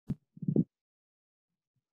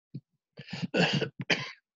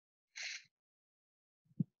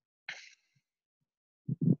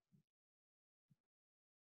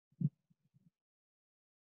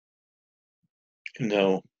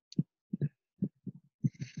No,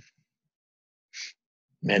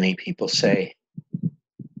 many people say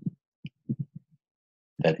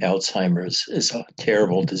that Alzheimer's is a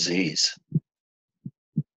terrible disease,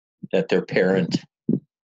 that their parent,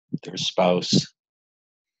 their spouse,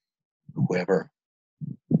 whoever,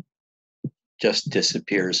 just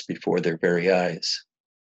disappears before their very eyes.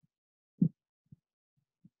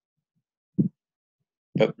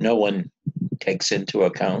 But no one takes into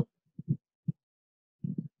account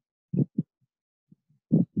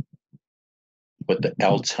what the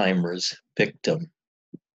Alzheimer's victim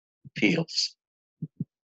feels.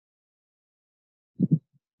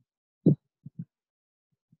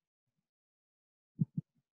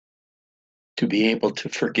 To be able to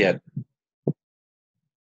forget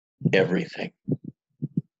everything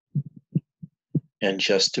and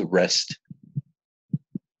just to rest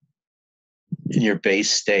in your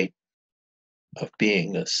base state of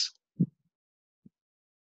beingness.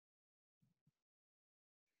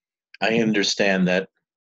 I understand that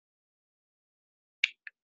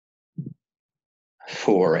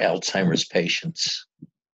for Alzheimer's patients,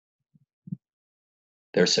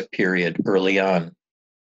 there's a period early on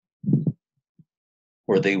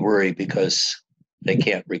where they worry because they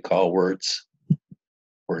can't recall words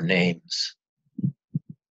or names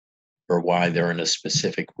or why they're in a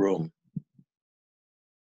specific room.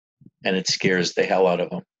 And it scares the hell out of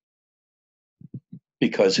them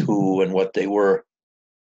because who and what they were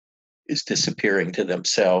is disappearing to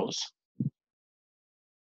themselves.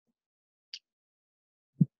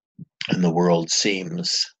 And the world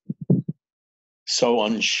seems so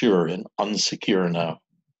unsure and unsecure now.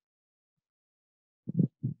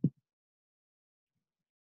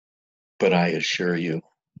 But I assure you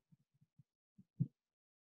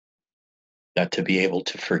that to be able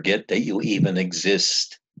to forget that you even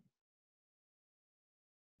exist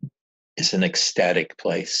is an ecstatic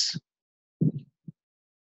place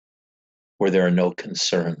where there are no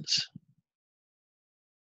concerns,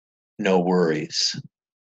 no worries.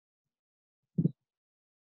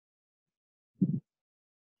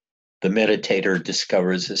 The meditator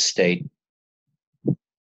discovers a state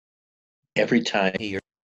every time he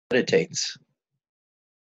meditates.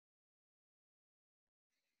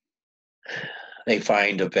 They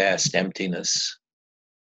find a vast emptiness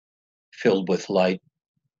filled with light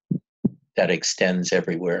that extends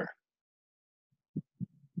everywhere.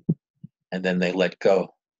 And then they let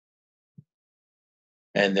go.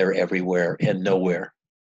 And they're everywhere and nowhere.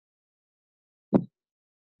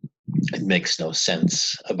 It makes no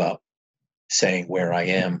sense about saying where I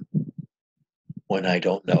am when I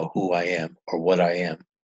don't know who I am or what I am.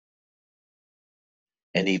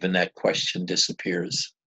 And even that question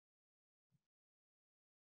disappears.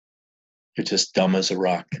 You're just dumb as a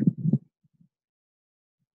rock.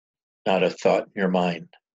 Not a thought in your mind.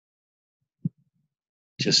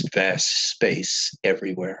 Just vast space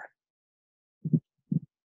everywhere.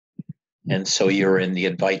 And so you're in the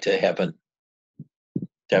invite to heaven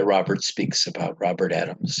that Robert speaks about, Robert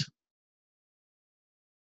Adams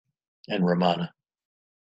and Ramana.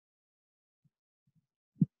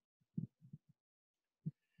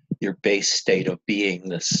 Your base state of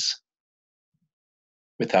beingness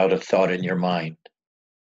without a thought in your mind,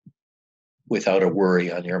 without a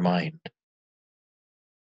worry on your mind.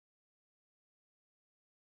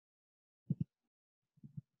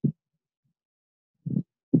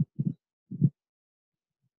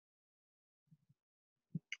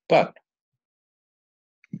 But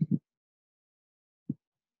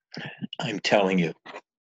I'm telling you,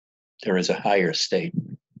 there is a higher state.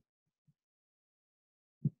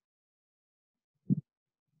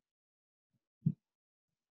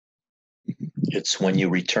 It's when you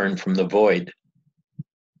return from the void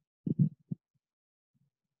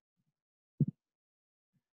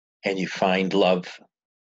and you find love.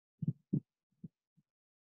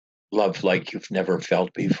 Love like you've never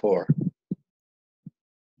felt before.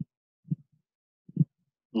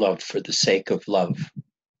 Love for the sake of love.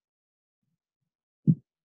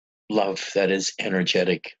 Love that is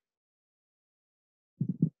energetic,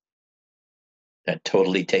 that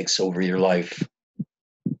totally takes over your life,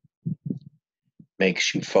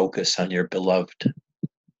 makes you focus on your beloved.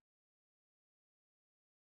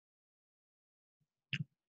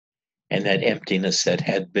 And that emptiness that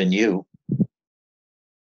had been you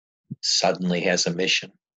suddenly has a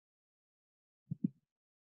mission,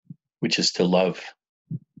 which is to love,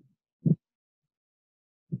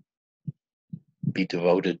 be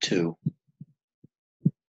devoted to,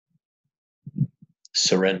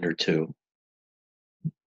 surrender to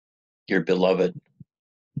your beloved.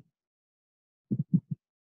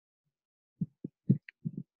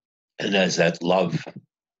 And as that love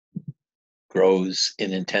grows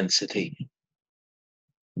in intensity,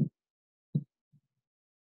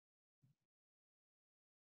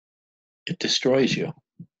 it destroys you.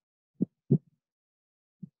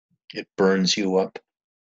 It burns you up.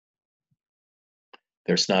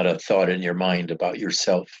 There's not a thought in your mind about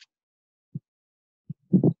yourself.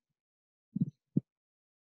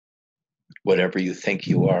 Whatever you think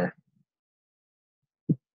you are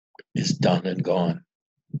is done and gone.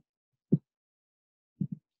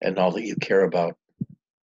 And all that you care about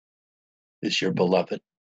is your beloved.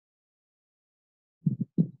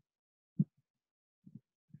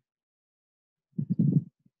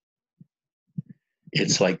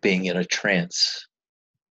 It's like being in a trance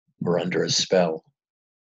or under a spell.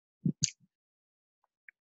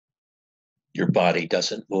 Your body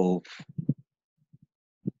doesn't move.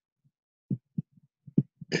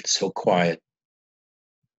 It's so quiet.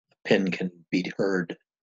 A pin can be heard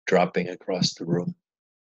dropping across the room.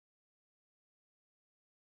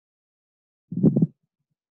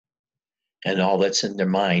 And all that's in their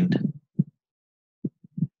mind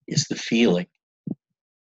is the feeling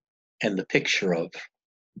and the picture of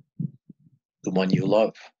the one you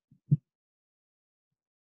love.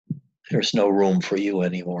 There's no room for you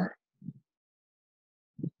anymore.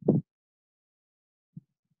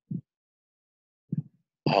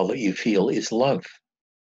 All that you feel is love.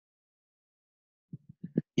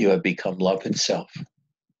 You have become love itself.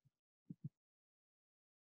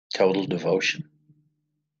 Total devotion,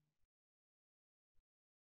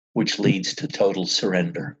 which leads to total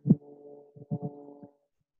surrender,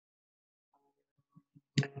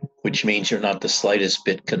 which means you're not the slightest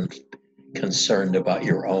bit concerned about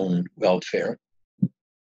your own welfare,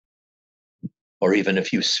 or even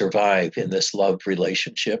if you survive in this love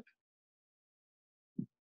relationship,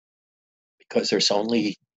 because there's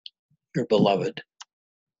only your beloved.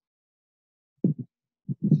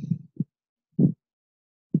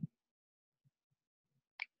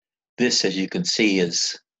 This, as you can see,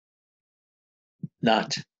 is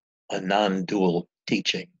not a non-dual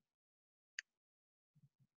teaching.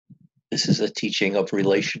 This is a teaching of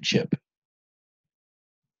relationship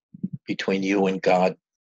between you and God,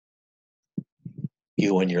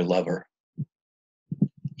 you and your lover,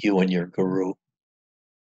 you and your guru,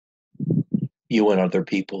 you and other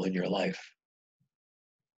people in your life.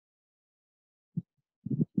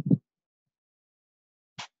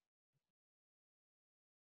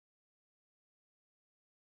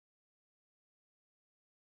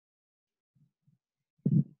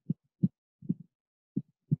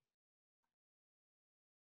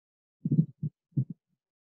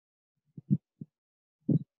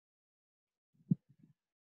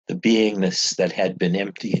 The beingness that had been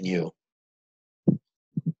empty in you,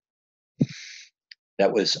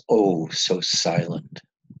 that was oh so silent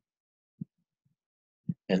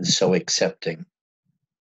and so accepting,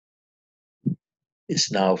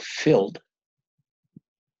 is now filled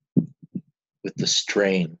with the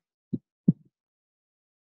strain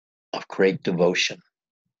of great devotion.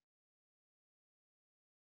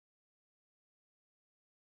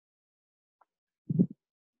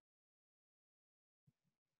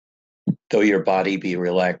 Though your body be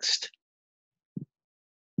relaxed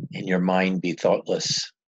and your mind be thoughtless,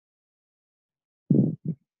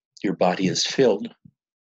 your body is filled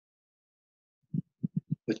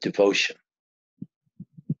with devotion,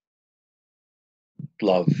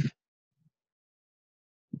 love,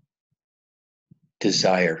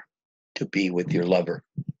 desire to be with your lover,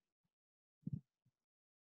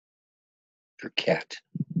 your cat,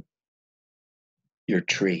 your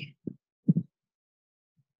tree,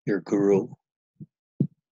 your guru,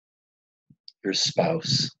 your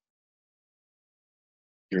spouse,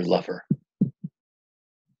 your lover.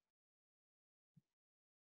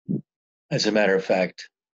 As a matter of fact,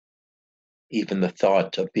 even the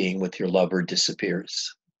thought of being with your lover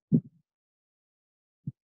disappears.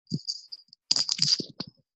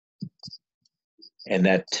 And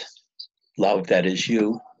that love that is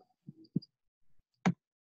you,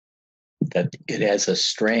 that it has a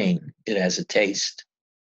strain, it has a taste,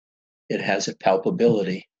 it has a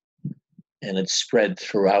palpability, and it's spread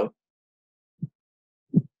throughout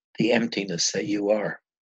the emptiness that you are.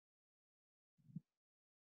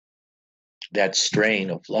 That strain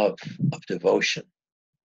of love, of devotion,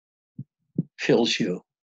 fills you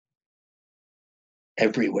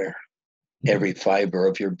everywhere. Every fiber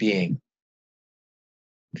of your being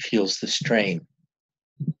feels the strain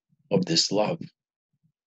of this love.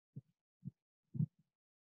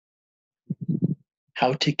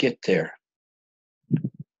 how to get there,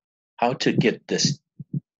 how to get this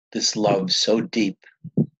love so deep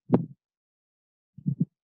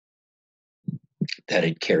that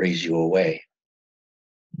it carries you away,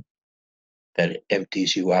 that it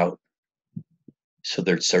empties you out, so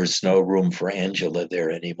there's no room for Angela there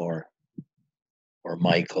anymore, or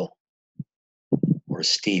Michael, or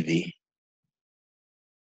Stevie,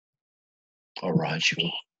 or Raju,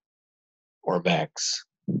 or Max.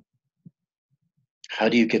 How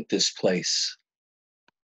do you get this place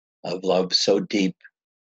of love so deep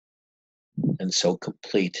and so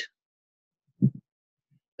complete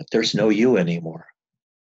that there's no you anymore?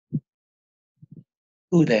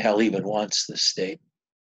 Who the hell even wants this state?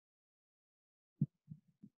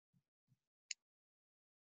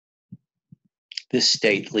 This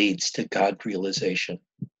state leads to God realization.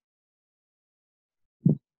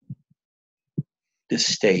 This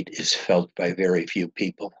state is felt by very few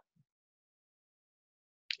people.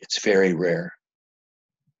 It's very rare.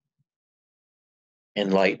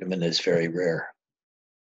 Enlightenment is very rare.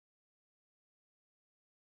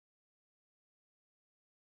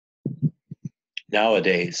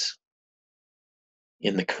 Nowadays,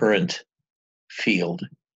 in the current field,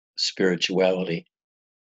 spirituality,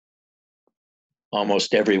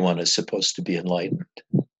 almost everyone is supposed to be enlightened.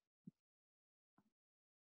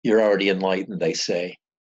 You're already enlightened, they say.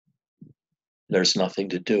 There's nothing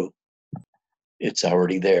to do. It's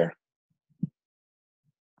already there.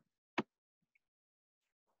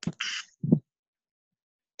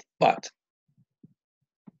 But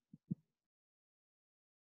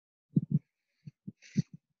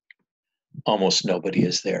almost nobody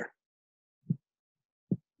is there.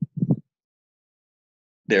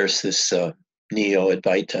 There's this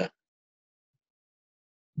Neo-Advaita,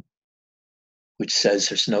 which says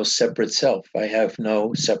there's no separate self. I have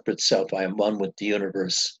no separate self. I am one with the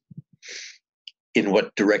universe. In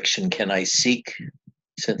what direction can I seek,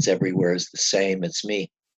 since everywhere is the same? It's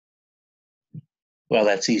me. Well,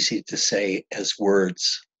 that's easy to say as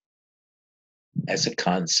words, as a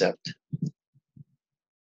concept,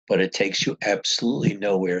 but it takes you absolutely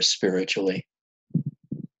nowhere spiritually.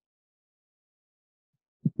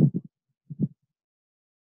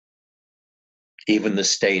 Even the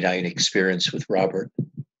state I experienced with Robert,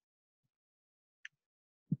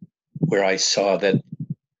 where I saw that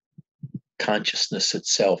consciousness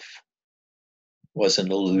itself was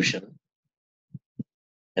an illusion,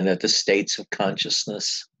 and that the states of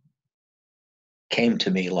consciousness came to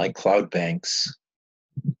me like cloud banks,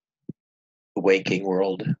 the waking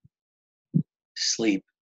world, sleep,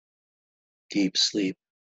 deep sleep,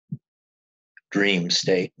 dream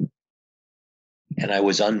state, and I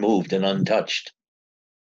was unmoved and untouched,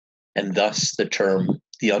 and thus the term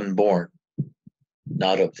the unborn,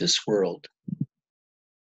 not of this world.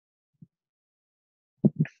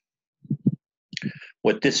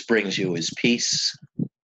 What this brings you is peace,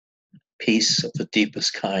 peace of the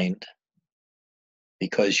deepest kind,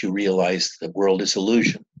 because you realize the world is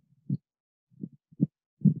illusion.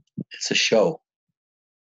 It's a show.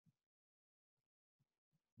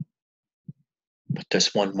 But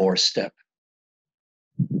there's one more step.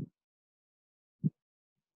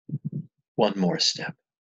 One more step,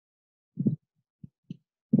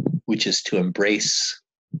 which is to embrace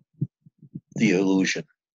the illusion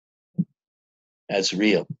as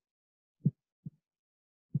real.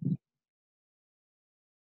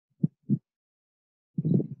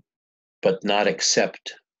 But not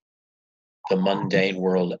accept the mundane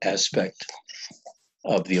world aspect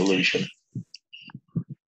of the illusion.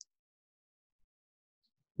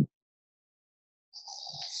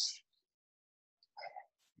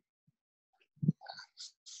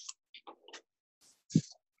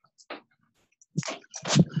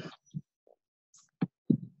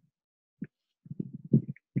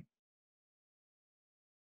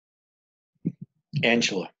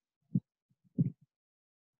 Angela,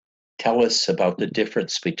 tell us about the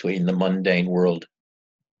difference between the mundane world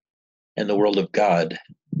and the world of God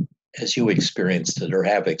as you experienced it or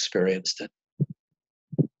have experienced it.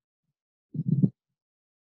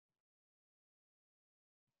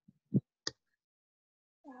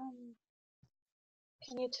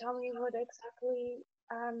 Can you tell me what exactly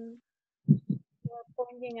you're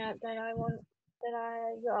pointing at that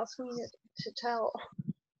you asked me to tell?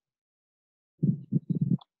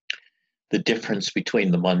 The difference between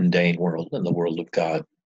the mundane world and the world of God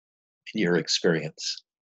in your experience.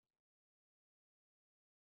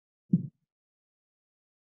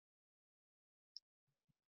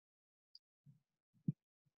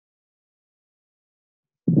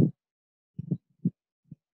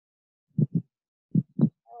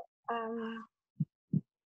 Um,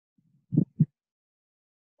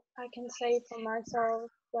 I can say for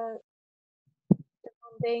myself that the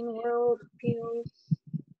mundane world feels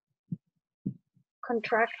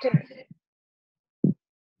contracted.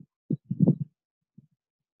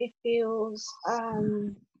 It feels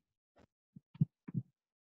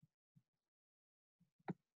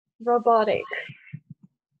robotic.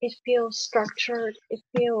 It feels structured. It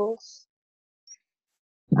feels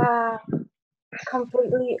uh,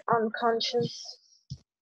 completely unconscious.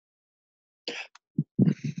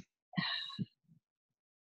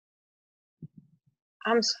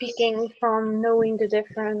 I'm speaking from knowing the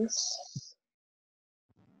difference.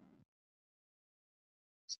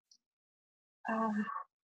 Um,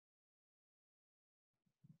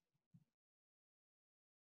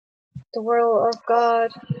 the world of God.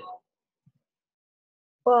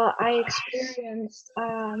 Well, I experienced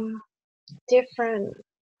different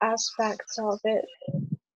aspects of it.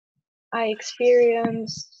 I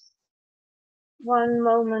experienced one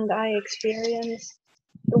moment. I experienced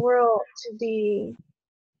the world to be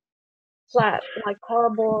flat like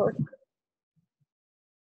cardboard,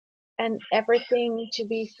 and everything to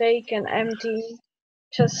be fake and empty.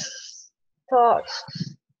 Just thoughts,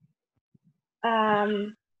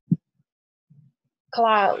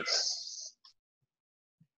 clouds,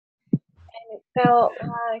 and it felt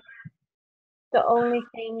like the only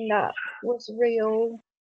thing that was real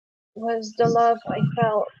was the love I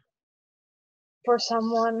felt for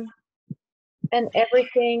someone, and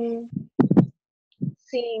everything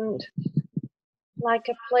seemed like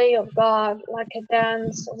a play of God, like a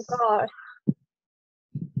dance of God.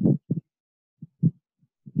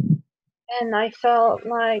 And I felt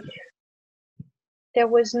like there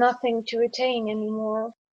was nothing to attain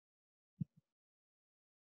anymore.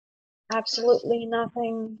 Absolutely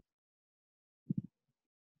nothing.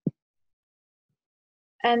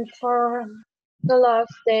 And for the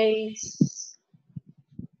last days,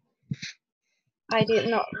 I did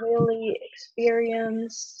not really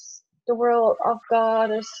experience the world of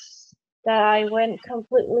God as that I went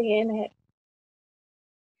completely in it,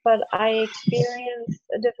 but I experienced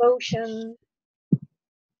a devotion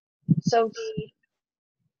so deep.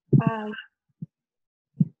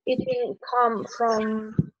 It didn't come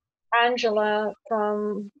from Angela,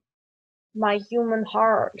 from my human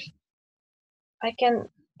heart. I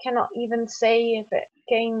cannot even say if it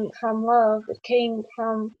came from love. It came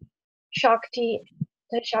from Shakti,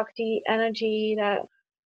 the Shakti energy that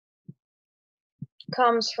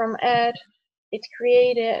comes from Ed. It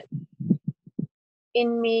created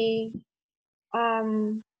in me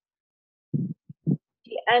the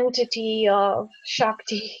entity of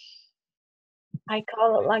Shakti. I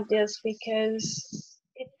call it like this because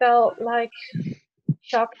it felt like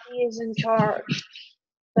Shakti is in charge,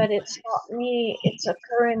 but it's not me, it's a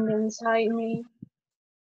current inside me.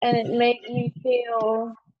 And it made me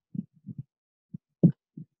feel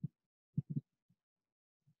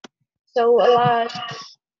so alive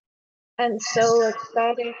and so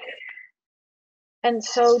ecstatic and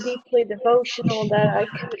so deeply devotional that I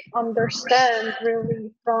could understand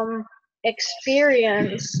really from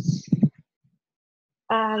experience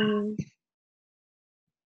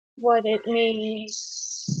what it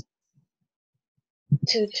means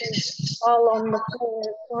to fall on the floor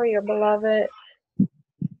for your beloved,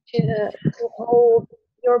 to hold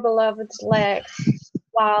your beloved's legs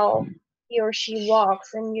while he or she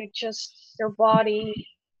walks, and your body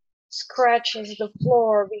scratches the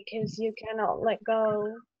floor because you cannot let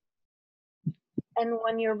go. And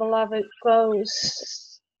when your beloved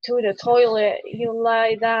goes to the toilet, you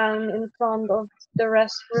lie down in front of the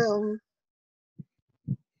restroom.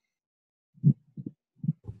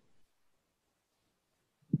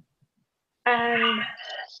 And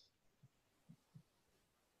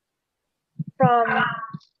from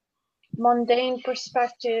mundane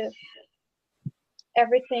perspective,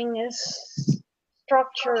 everything is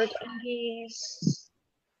structured, and these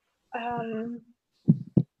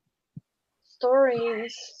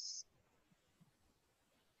stories,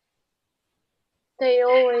 they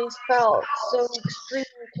always felt so extreme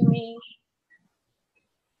to me.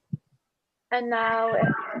 And now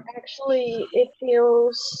actually it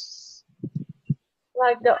feels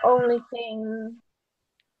like the only thing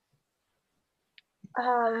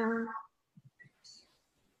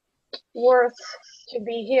worth to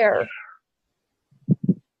be here.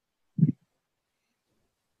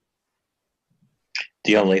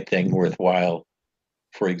 The only thing worthwhile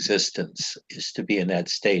for existence is to be in that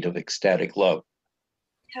state of ecstatic love.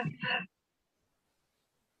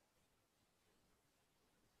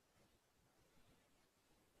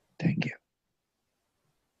 Thank you.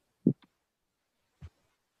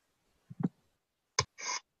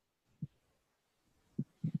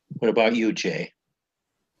 What about you, Jay?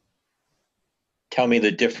 Tell me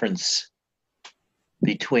the difference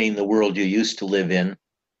between the world you used to live in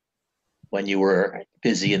when you were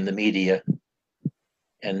busy in the media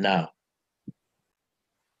and now.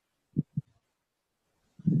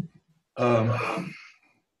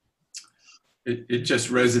 It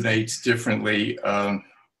just resonates differently.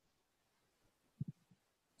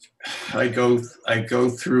 I go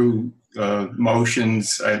through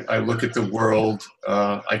motions. I look at the world.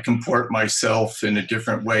 I comport myself in a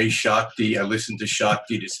different way. Shakti. I listen to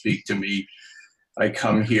Shakti to speak to me. I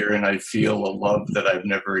come here and I feel a love that I've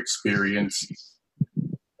never experienced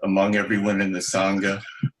among everyone in the Sangha.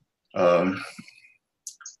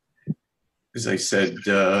 As I said,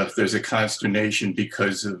 there's a consternation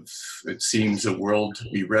because of, it seems, a world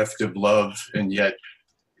bereft of love, and yet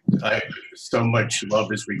so much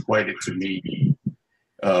love is requited to me.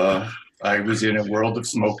 I was in a world of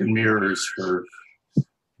smoke and mirrors for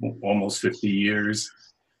almost 50 years.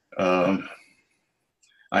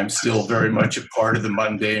 I'm still very much a part of the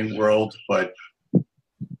mundane world, but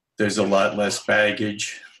there's a lot less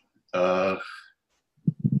baggage.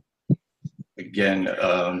 Again,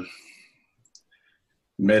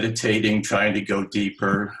 meditating, trying to go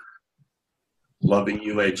deeper, loving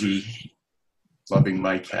you, Edgy, loving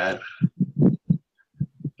my cat.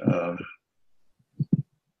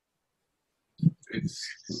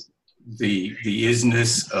 It's the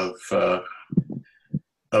isness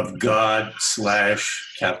of God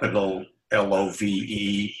 / capital LOVE,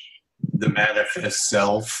 the manifest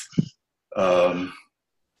self,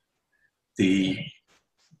 the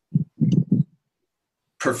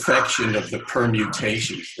perfection of the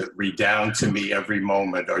permutations that redound to me every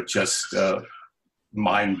moment are just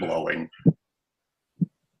mind-blowing.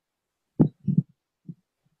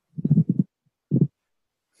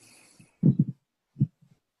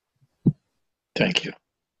 Thank you.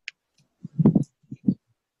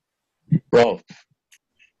 Rolf,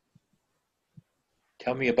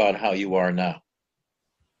 tell me about how you are now.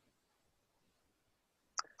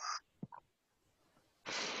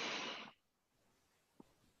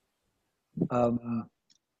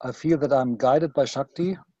 I feel that I'm guided by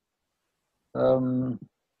Shakti. The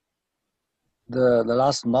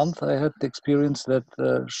last month I had the experience that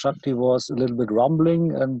Shakti was a little bit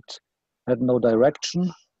rumbling and had no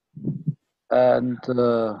direction. And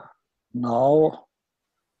now,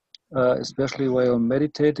 especially while I'm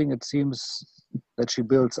meditating, it seems that she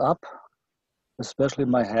builds up, especially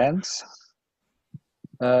my hands.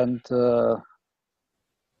 And that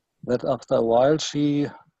after a while she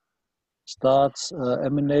starts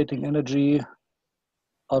emanating energy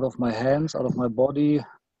out of my hands, out of my body.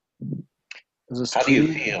 How do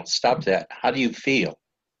you feel? Stop that. How do you feel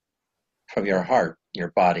from your heart,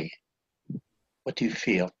 your body? What do you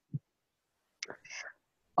feel?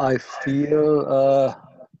 I feel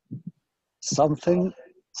something,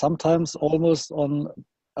 sometimes almost on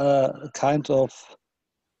a kind of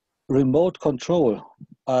remote control.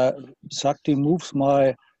 Shakti moves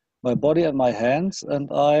my body and my hands, and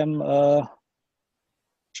I'm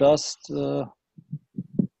just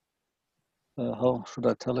how should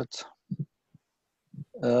I tell it?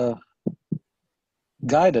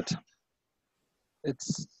 Guided.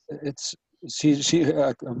 It's she.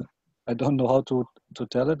 I don't know how to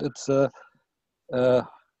tell it. It's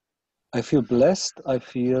I feel blessed. I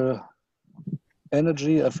feel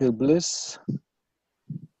energy. I feel bliss.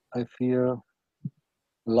 I feel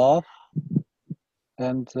love,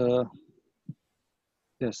 and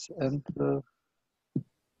yes, and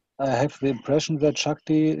I have the impression that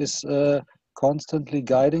Shakti is constantly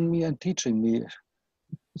guiding me and teaching me.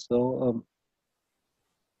 So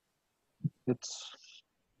it's.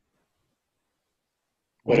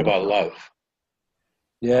 What about love?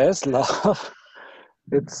 Yes, love.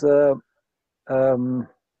 It's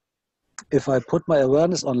if I put my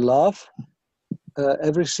awareness on love,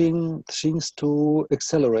 everything seems to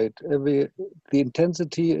accelerate. The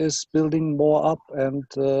intensity is building more up, and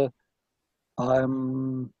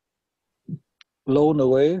I'm blown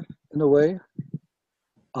away in a way.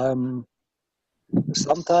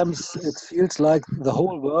 Sometimes it feels like the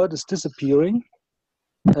whole world is disappearing,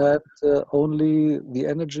 and only the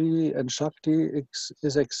energy and Shakti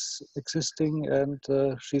is existing, and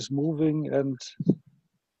she's moving, and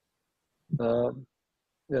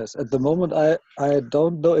yes, at the moment I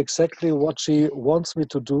don't know exactly what she wants me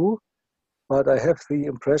to do, but I have the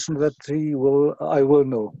impression that I will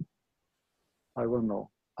know. I will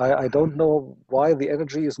know. I don't know why the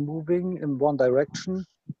energy is moving in one direction.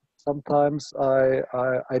 Sometimes I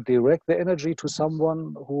direct the energy to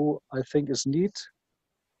someone who I think is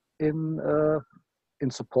in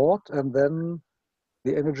support, and then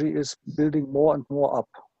the energy is building more and more up.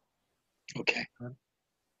 Okay.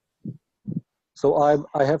 So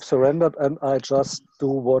I have surrendered, and I just do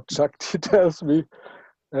what Shakti tells me,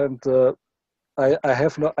 and I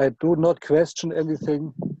do not question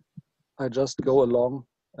anything. I just go along,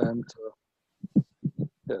 and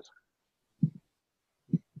yes.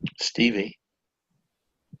 Stevie,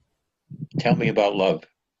 tell me about love.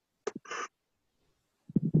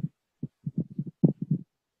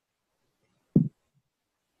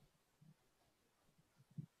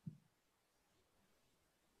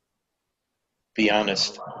 Be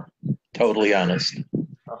honest. Totally honest.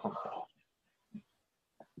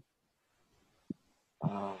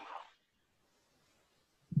 Oh.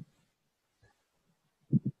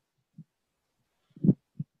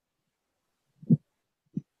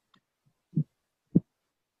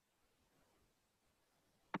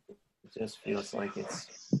 It just feels like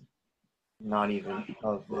it's not even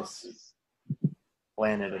of this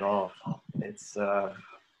planet at all. It's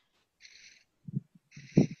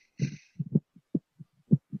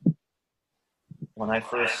when I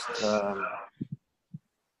first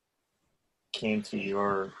came to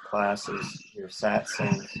your classes, your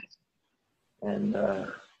satsangs, and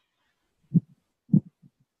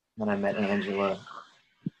when I met Angela,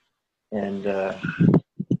 and the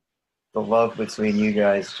love between you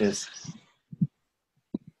guys just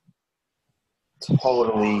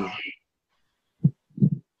totally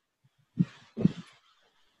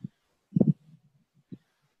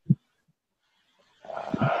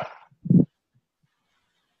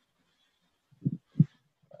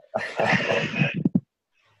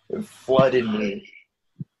it flooded me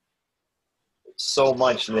so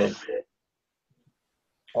much that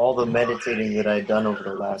all the meditating that I'd done over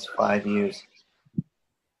the last 5 years,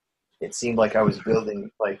 it seemed like I was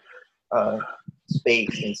building like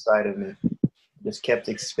space inside of me. It just kept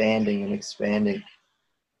expanding and expanding.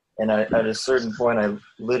 And at a certain point, I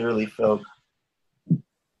literally felt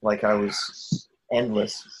like I was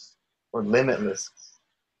endless or limitless.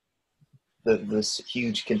 This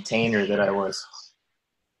huge container that I was.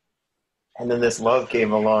 And then this love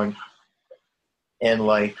came along and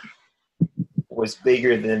like was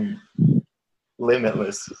bigger than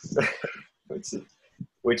limitless,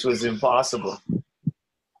 which was impossible.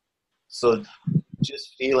 So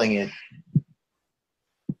just feeling it,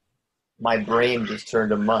 my brain just turned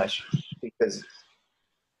to mush because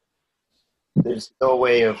there's no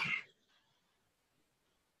way of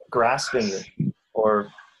grasping it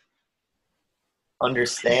or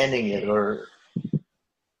understanding it, or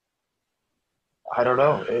I don't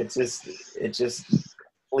know. It just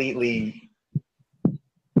completely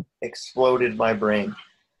exploded my brain.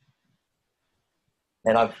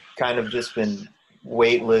 And I've kind of just been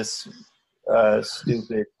weightless,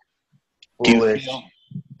 stupid, Do you foolish. feel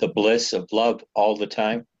the bliss of love all the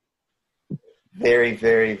time? Very,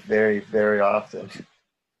 very, very, very often.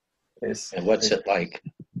 And what's it like?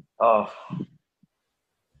 Oh,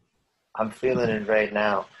 I'm feeling it right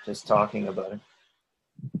now, just talking about it.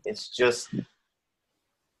 It's just,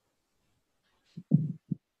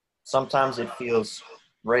 sometimes it feels,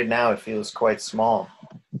 right now it feels quite small.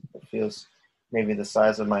 It feels maybe the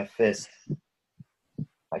size of my fist.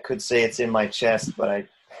 I could say it's in my chest, but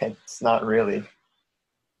it's not really.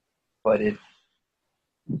 But it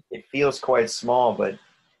feels quite small, but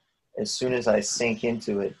as soon as I sink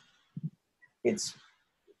into it, it's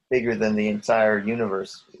bigger than the entire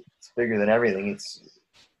universe. It's bigger than everything.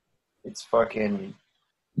 It's fucking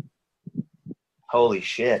holy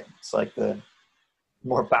shit. It's like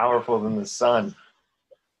more powerful than the sun.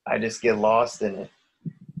 I just get lost in it.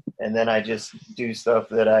 And then I just do stuff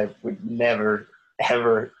that I would never,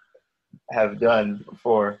 ever have done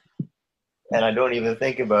before. And I don't even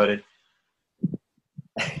think about it.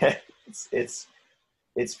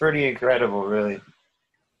 It's pretty incredible, really.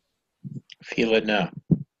 Feel it now.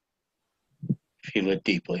 Feel it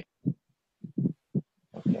deeply.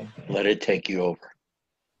 Okay. Let it take you over.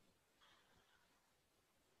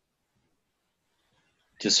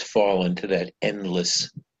 Just fall into that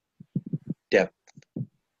endless depth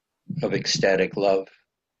of ecstatic love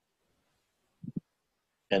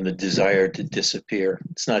and the desire to disappear.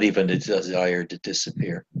 It's not even a desire to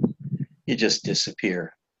disappear. You just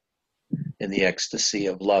disappear in the ecstasy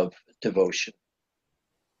of love, devotion.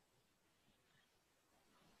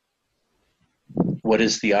 What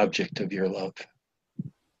is the object of your love?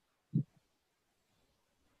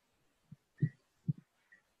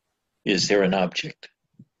 Is there an object?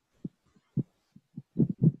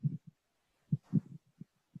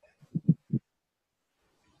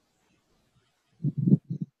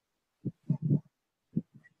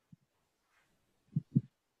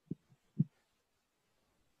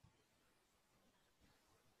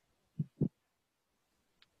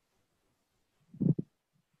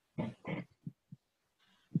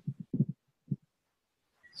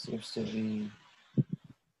 seems to be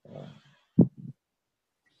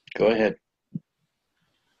Go ahead.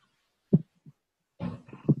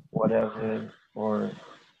 whatever or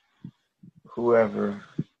whoever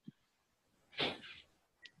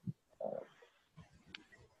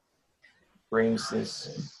brings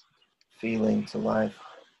this feeling to life.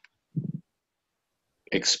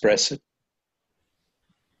 Express it.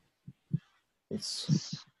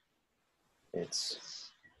 It's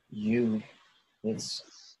you,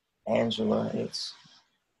 it's Angela, it's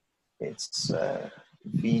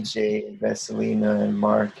VJ and Veselina and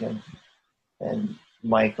Mark and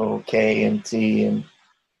Michael, K and T and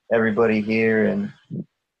everybody here, and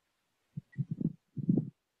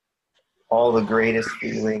all the greatest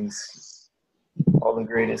feelings, all the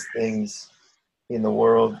greatest things in the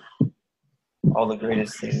world, all the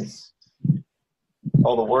greatest things,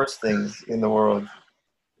 all the worst things in the world.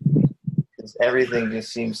 Because everything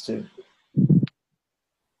just seems to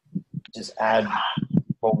just add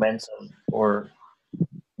momentum or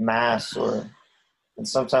mass, and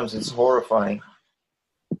sometimes it's horrifying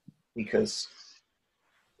because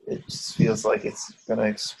it just feels like it's gonna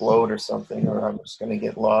explode or something, or I'm just gonna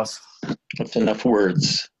get lost. That's enough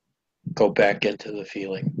words. Go back into the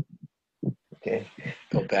feeling. Okay.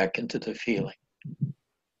 Go back into the feeling.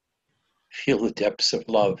 Feel the depths of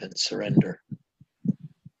love and surrender.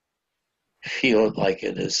 Feel it like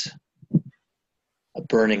it is a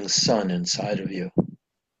burning sun inside of you,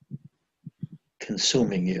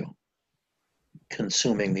 consuming you,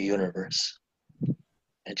 consuming the universe,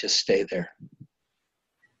 and just stay there.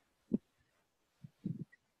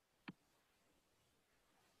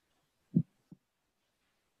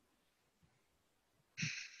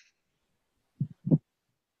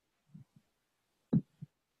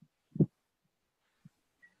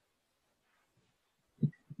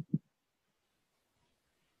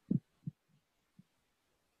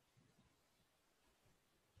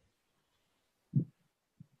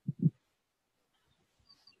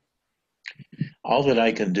 All that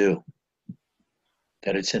I can do,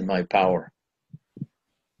 that it's in my power,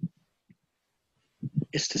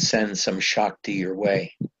 is to send some Shakti your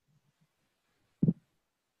way.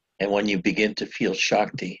 And when you begin to feel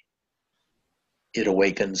Shakti, it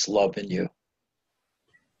awakens love in you.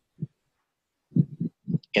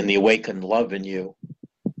 And the awakened love in you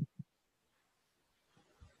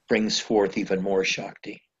brings forth even more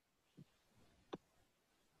Shakti.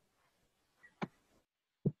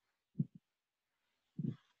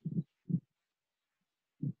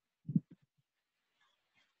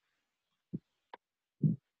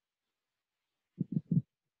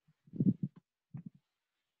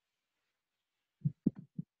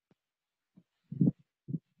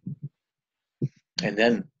 And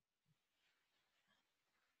then,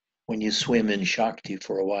 when you swim in Shakti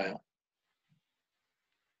for a while,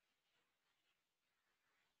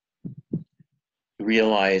 you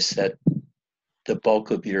realize that the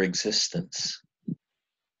bulk of your existence,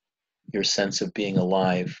 your sense of being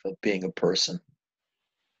alive, of being a person,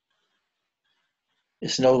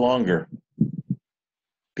 is no longer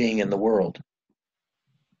being in the world.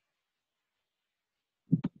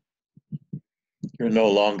 You're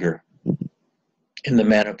no longer in the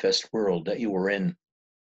manifest world that you were in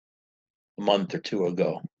a month or two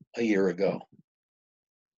ago, a year ago.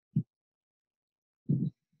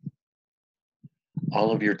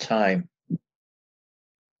 All of your time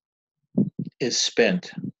is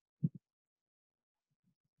spent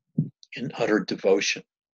in utter devotion,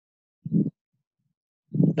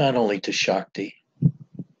 not only to Shakti,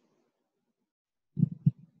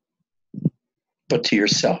 but to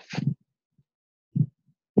yourself,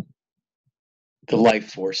 the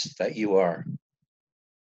life force that you are.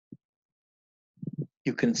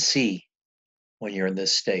 You can see when you're in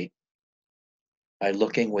this state by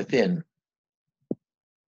looking within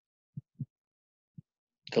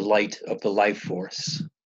the light of the life force,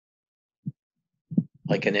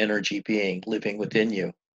 like an energy being living within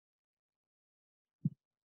you.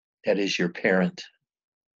 That is your parent.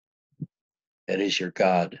 That is your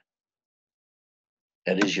God.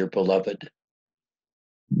 That is your beloved.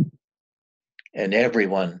 And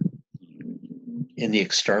everyone in the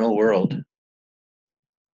external world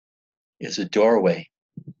is a doorway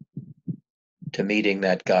to meeting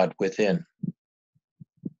that God within.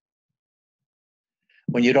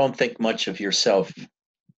 When you don't think much of yourself,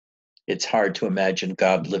 it's hard to imagine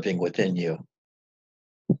God living within you.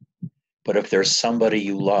 But if there's somebody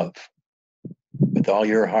you love with all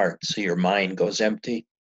your heart, so your mind goes empty,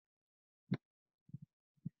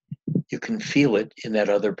 you can feel it in that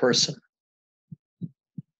other person.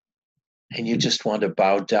 And you just want to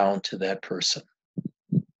bow down to that person,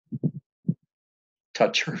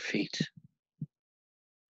 Touch her feet.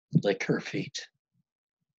 Lick her feet.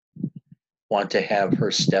 Want to have her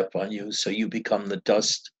step on you so you become the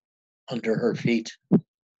dust under her feet.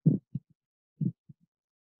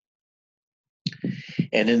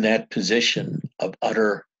 And in that position of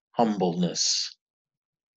utter humbleness,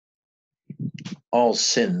 all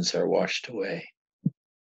sins are washed away.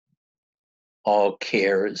 All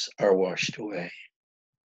cares are washed away.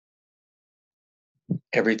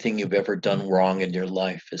 Everything you've ever done wrong in your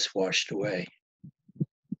life is washed away.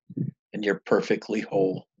 And you're perfectly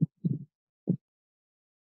whole,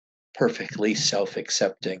 perfectly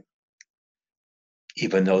self-accepting,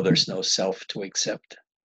 even though there's no self to accept.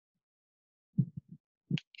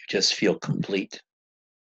 You just feel complete.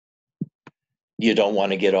 You don't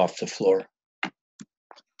want to get off the floor.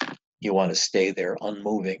 You want to stay there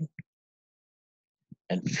unmoving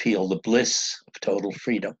and feel the bliss of total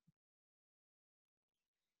freedom.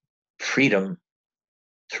 Freedom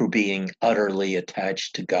through being utterly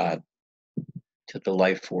attached to God, to the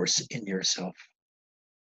life force in yourself.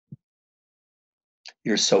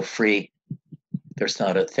 You're so free, there's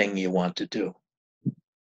not a thing you want to do.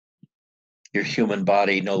 Your human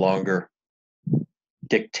body no longer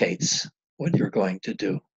dictates what you're going to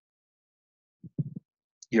do.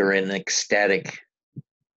 You're in ecstatic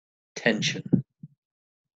tension.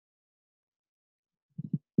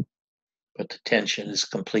 But the tension is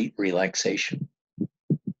complete relaxation.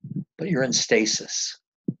 But you're in stasis.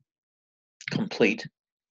 Complete,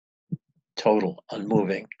 total,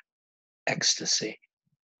 unmoving ecstasy.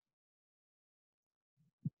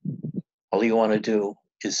 All you want to do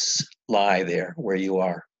is lie there where you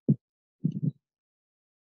are,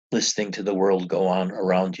 listening to the world go on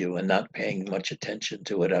around you and not paying much attention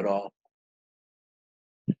to it at all,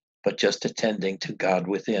 but just attending to God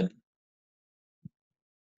within.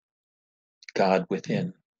 God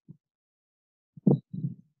within.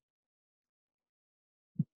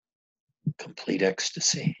 Complete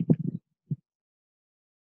ecstasy.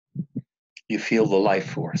 You feel the life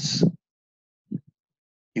force.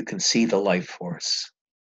 You can see the life force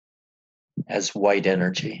as white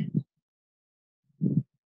energy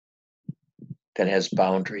that has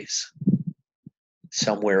boundaries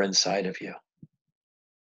somewhere inside of you.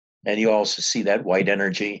 And you also see that white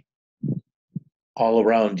energy all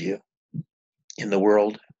around you in the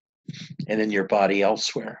world and in your body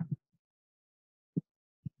elsewhere.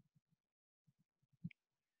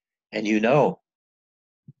 And you know,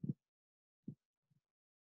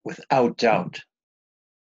 without doubt,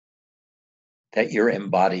 that you're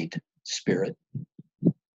embodied spirit.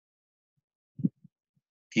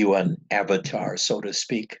 You an avatar, so to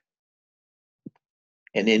speak,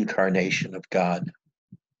 an incarnation of God,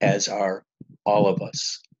 as are all of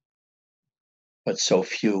us. But so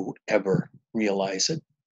few ever realize it.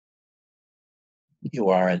 You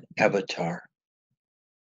are an avatar.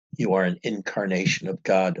 You are an incarnation of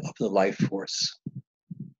God, of the life force.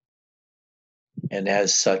 And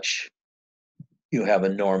as such, you have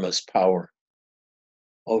enormous power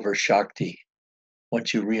over Shakti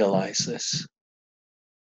once you realize this.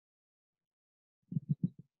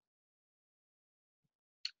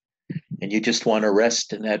 And you just want to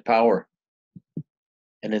rest in that power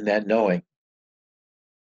and in that knowing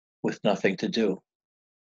with nothing to do.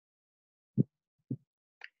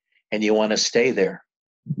 And you want to stay there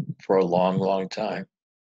for a long, long time,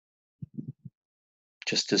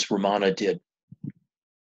 just as Ramana did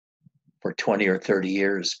for 20 or 30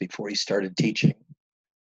 years before he started teaching.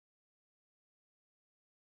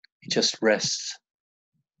 He just rests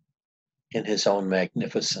in his own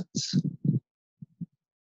magnificence,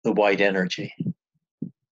 the white energy,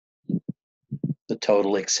 the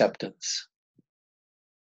total acceptance,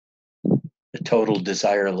 the total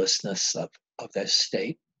desirelessness of that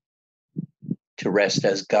state, to rest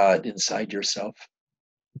as God inside yourself.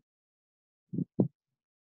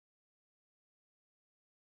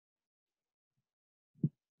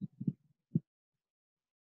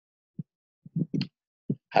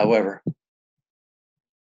 However,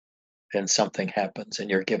 then something happens and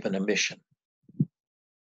you're given a mission.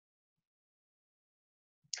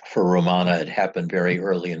 For Ramana, it happened very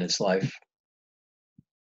early in his life,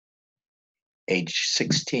 age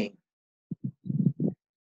 16,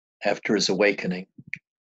 after his awakening,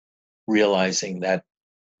 realizing that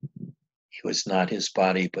he was not his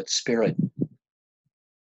body but spirit.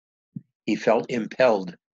 He felt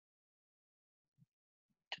impelled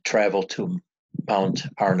to travel to Mount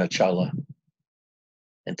Arunachala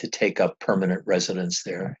and to take up permanent residence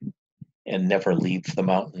there and never leave the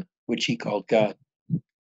mountain, which he called God.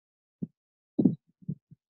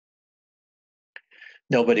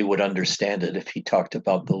 Nobody would understand it if he talked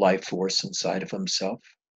about the life force inside of himself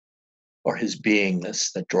or his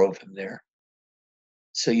beingness that drove him there.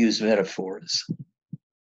 So use metaphors.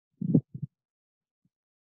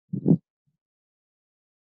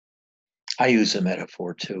 I use a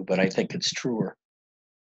metaphor too, but I think it's truer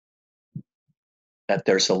that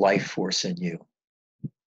there's a life force in you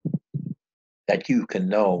that you can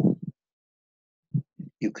know,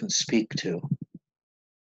 you can speak to,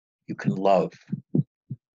 you can love,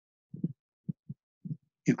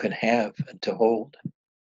 you can have and to hold,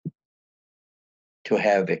 to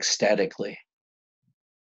have ecstatically.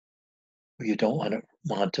 You don't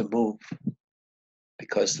want to move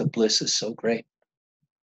because the bliss is so great.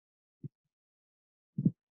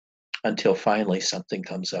 Until finally something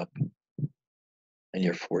comes up and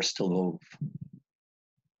you're forced to move,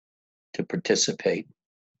 to participate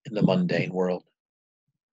in the mundane world,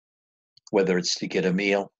 whether it's to get a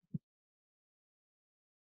meal,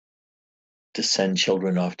 to send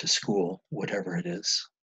children off to school, whatever it is.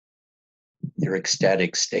 Your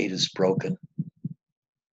ecstatic state is broken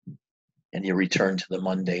and you return to the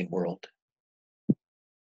mundane world,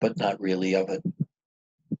 but not really of it.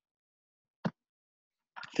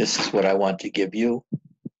 This is what I want to give you.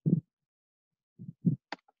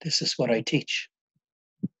 This is what I teach.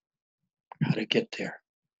 How to get there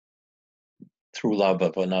through love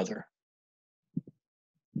of another.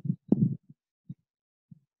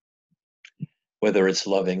 Whether it's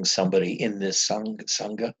loving somebody in this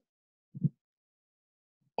sangha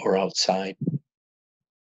or outside,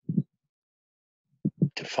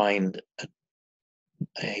 to find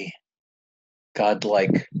a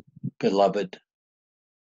godlike beloved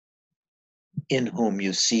in whom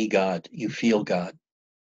you see God, you feel God.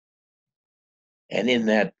 And in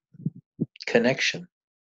that connection,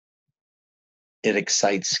 it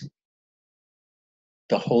excites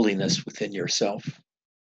the holiness within yourself,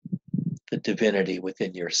 the divinity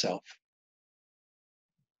within yourself.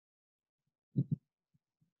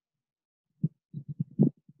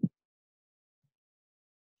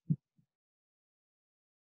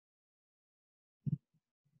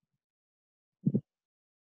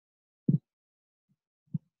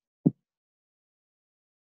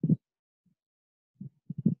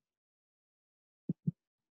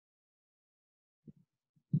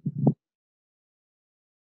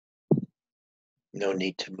 No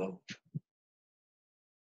need to move.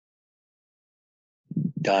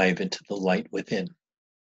 Dive into the light within.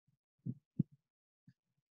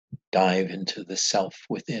 Dive into the self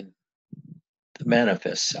within, the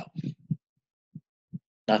manifest self,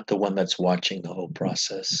 not the one that's watching the whole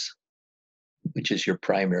process, which is your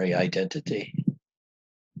primary identity.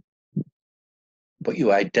 But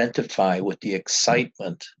you identify with the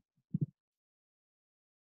excitement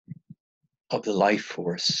of the life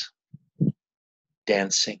force,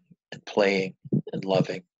 dancing and playing and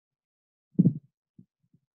loving.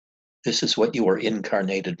 This is what you were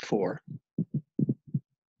incarnated for,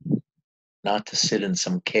 not to sit in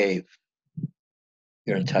some cave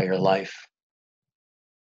your entire life,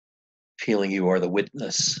 feeling you are the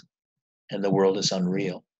witness and the world is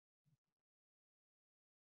unreal.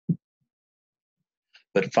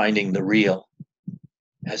 But finding the real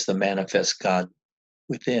as the manifest God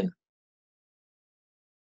within.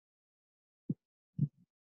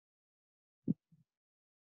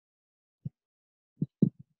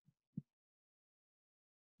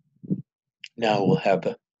 Now we'll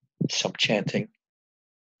have some chanting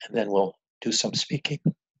and then we'll do some speaking.